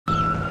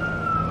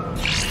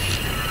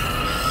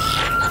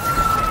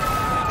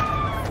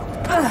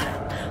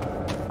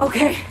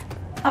Okay,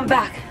 I'm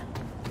back.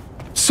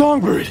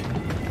 Songbird!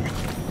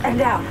 And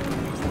down.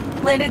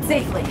 Landed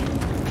safely.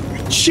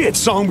 Shit,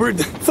 Songbird.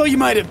 Thought you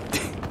might have...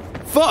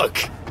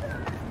 Fuck!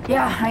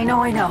 Yeah, I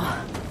know.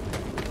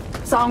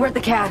 Songbird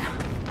the cat.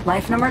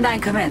 Life number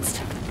 9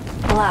 commenced.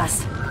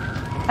 Alas.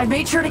 I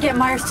made sure to get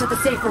Myers to the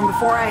safe room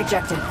before I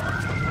ejected.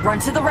 Run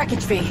to the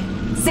wreckage, V.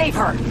 Save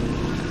her!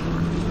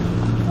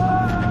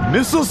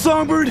 Missile,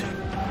 Songbird?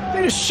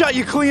 They just shot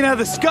you clean out of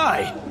the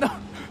sky.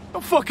 No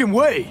fucking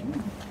way.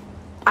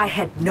 I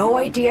had no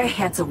idea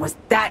Hanson was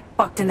that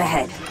fucked in the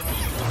head.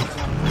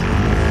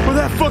 We're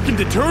that fucking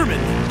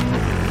determined.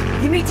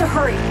 You need to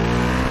hurry.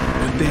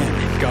 But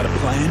then, got a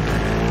plan?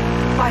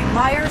 Find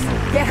Myers,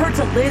 get her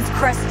to Liz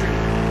Crest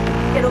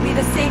Street. It'll be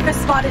the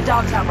safest spot in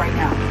Dogtown right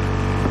now.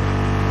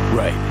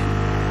 Right.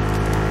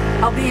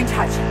 I'll be in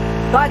touch.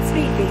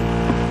 Godspeed,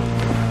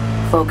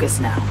 V. Focus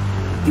now.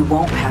 You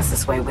won't pass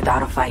this way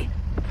without a fight.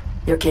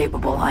 You're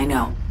capable, I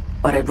know.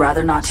 But I'd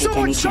rather not take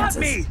any chances.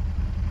 Me.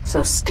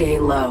 So stay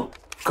low.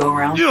 Go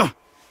around. Yeah.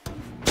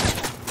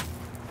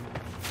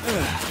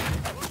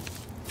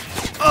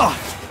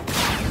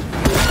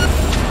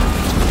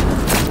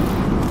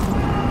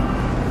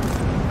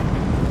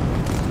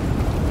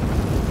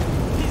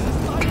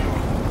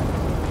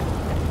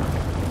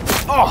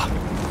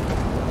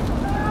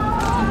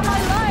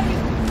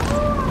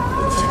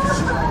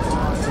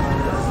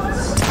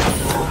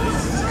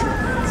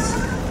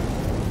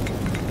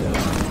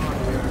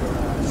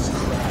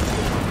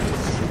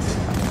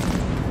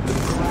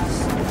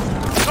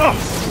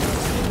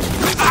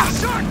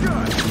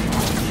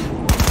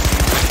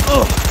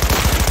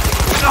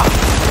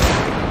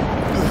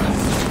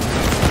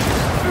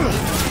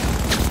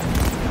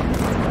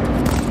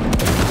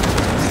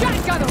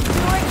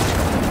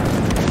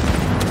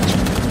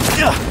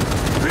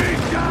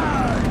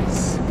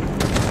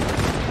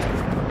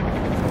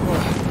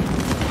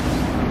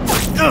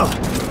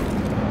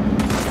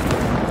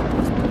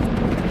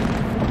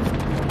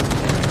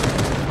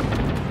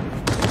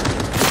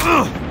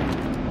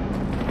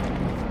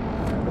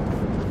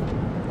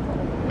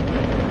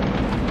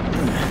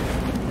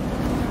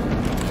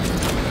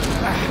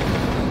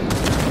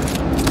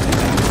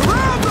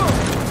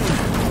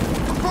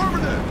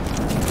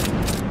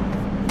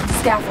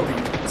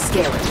 Scaffolding.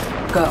 Scale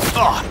it. Go.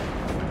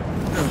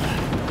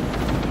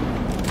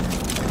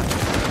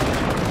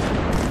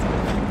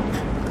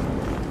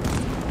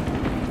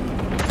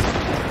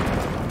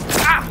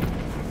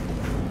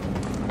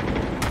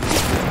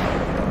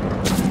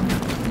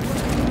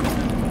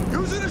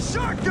 Using a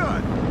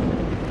shotgun!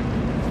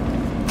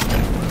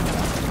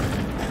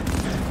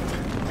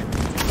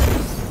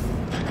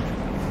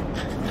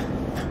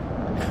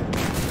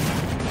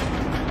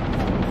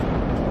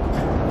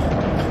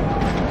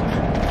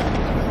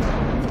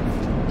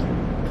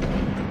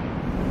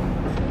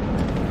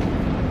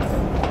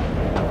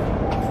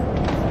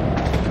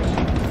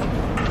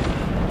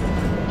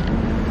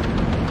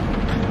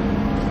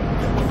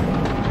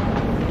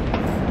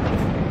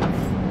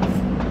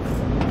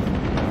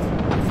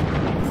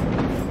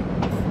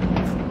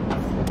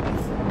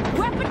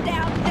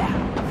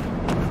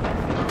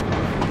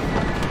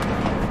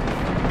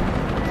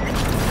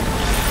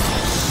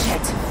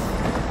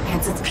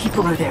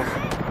 People are there.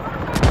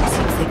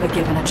 Seems they've been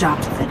given a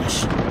job to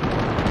finish.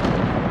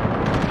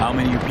 How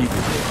many are people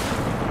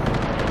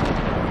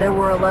there? There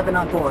were 11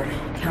 on board,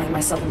 counting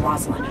myself and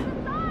Rosalind.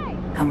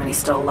 How many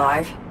still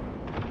alive?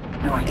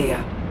 No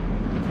idea.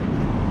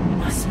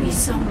 Must be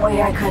some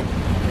way I could...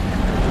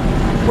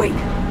 Wait,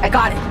 I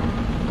got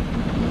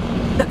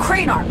it! The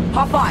crane arm!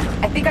 Hop on!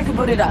 I think I can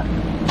put it up.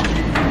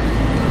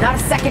 Not a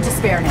second to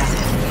spare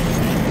now.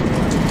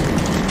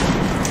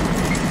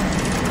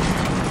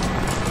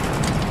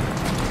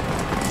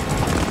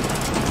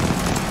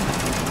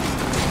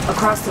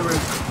 Across the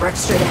roof, right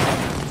straight ahead.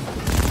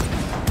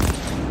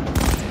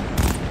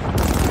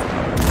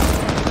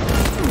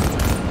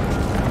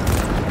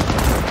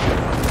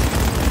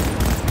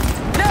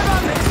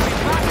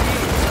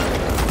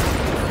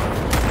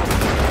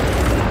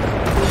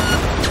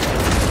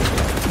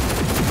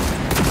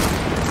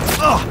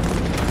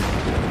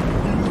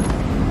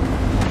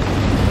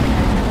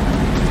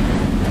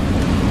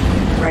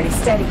 Ready,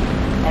 steady.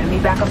 Enemy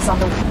backup's on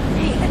the way.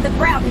 Hit the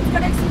ground, it's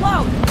gonna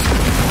explode!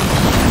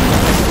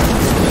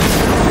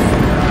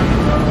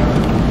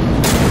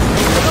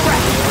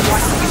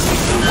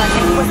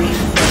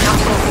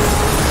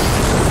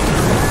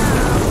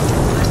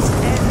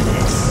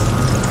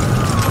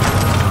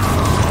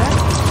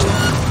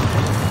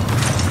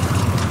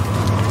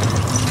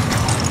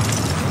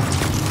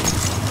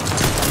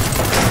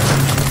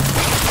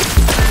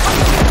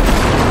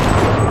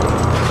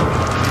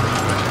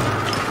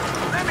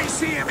 Let me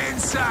see him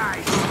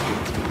inside.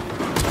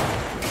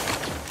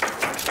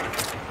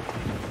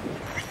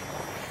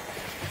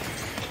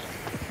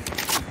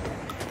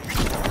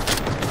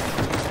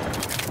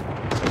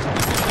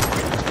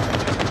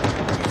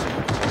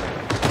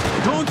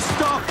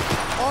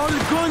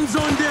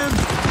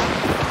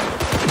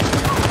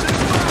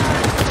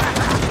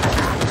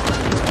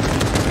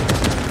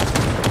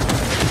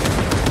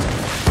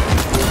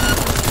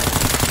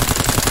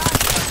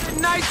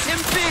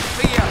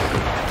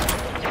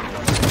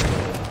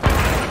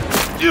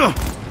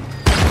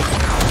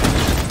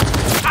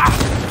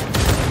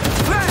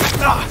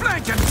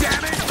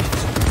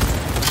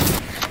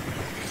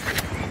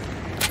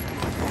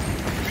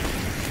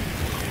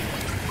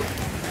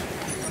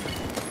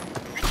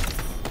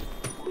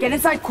 Get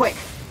inside quick.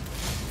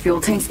 Fuel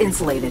tank's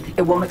insulated.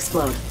 It won't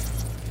explode.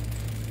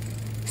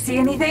 See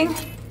anything?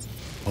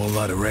 Whole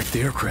lot of wrecked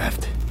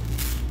aircraft.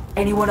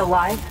 Anyone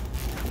alive?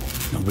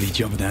 Nobody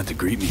jumping out to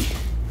greet me.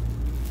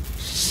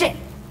 Shit!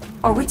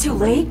 Are we too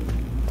late?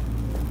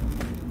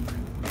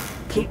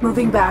 Keep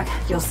moving back.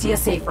 You'll see a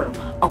safe room.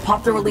 I'll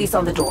pop the release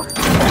on the door.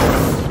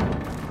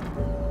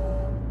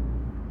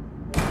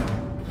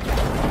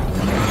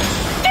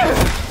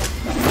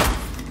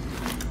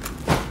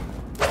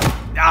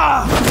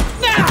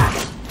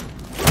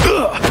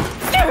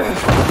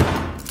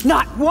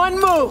 Not one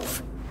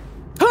move!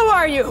 Who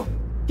are you?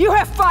 You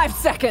have 5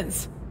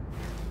 seconds!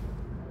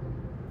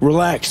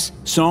 Relax.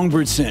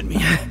 Songbird sent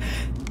me.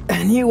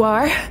 And you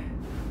are?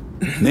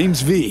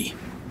 Name's V.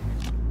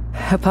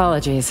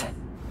 Apologies.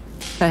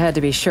 I had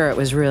to be sure it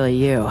was really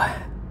you.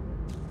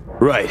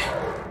 Right.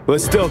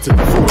 Let's delta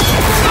before.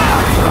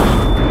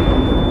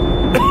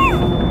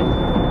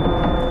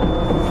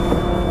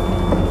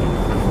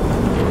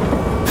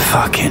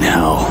 Fucking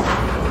hell.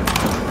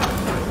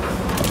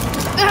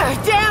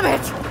 Damn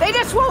it! They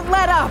just won't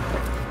let up!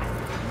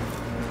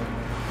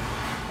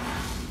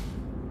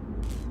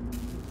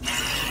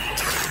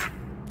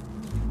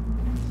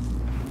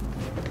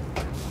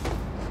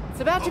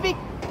 It's about to be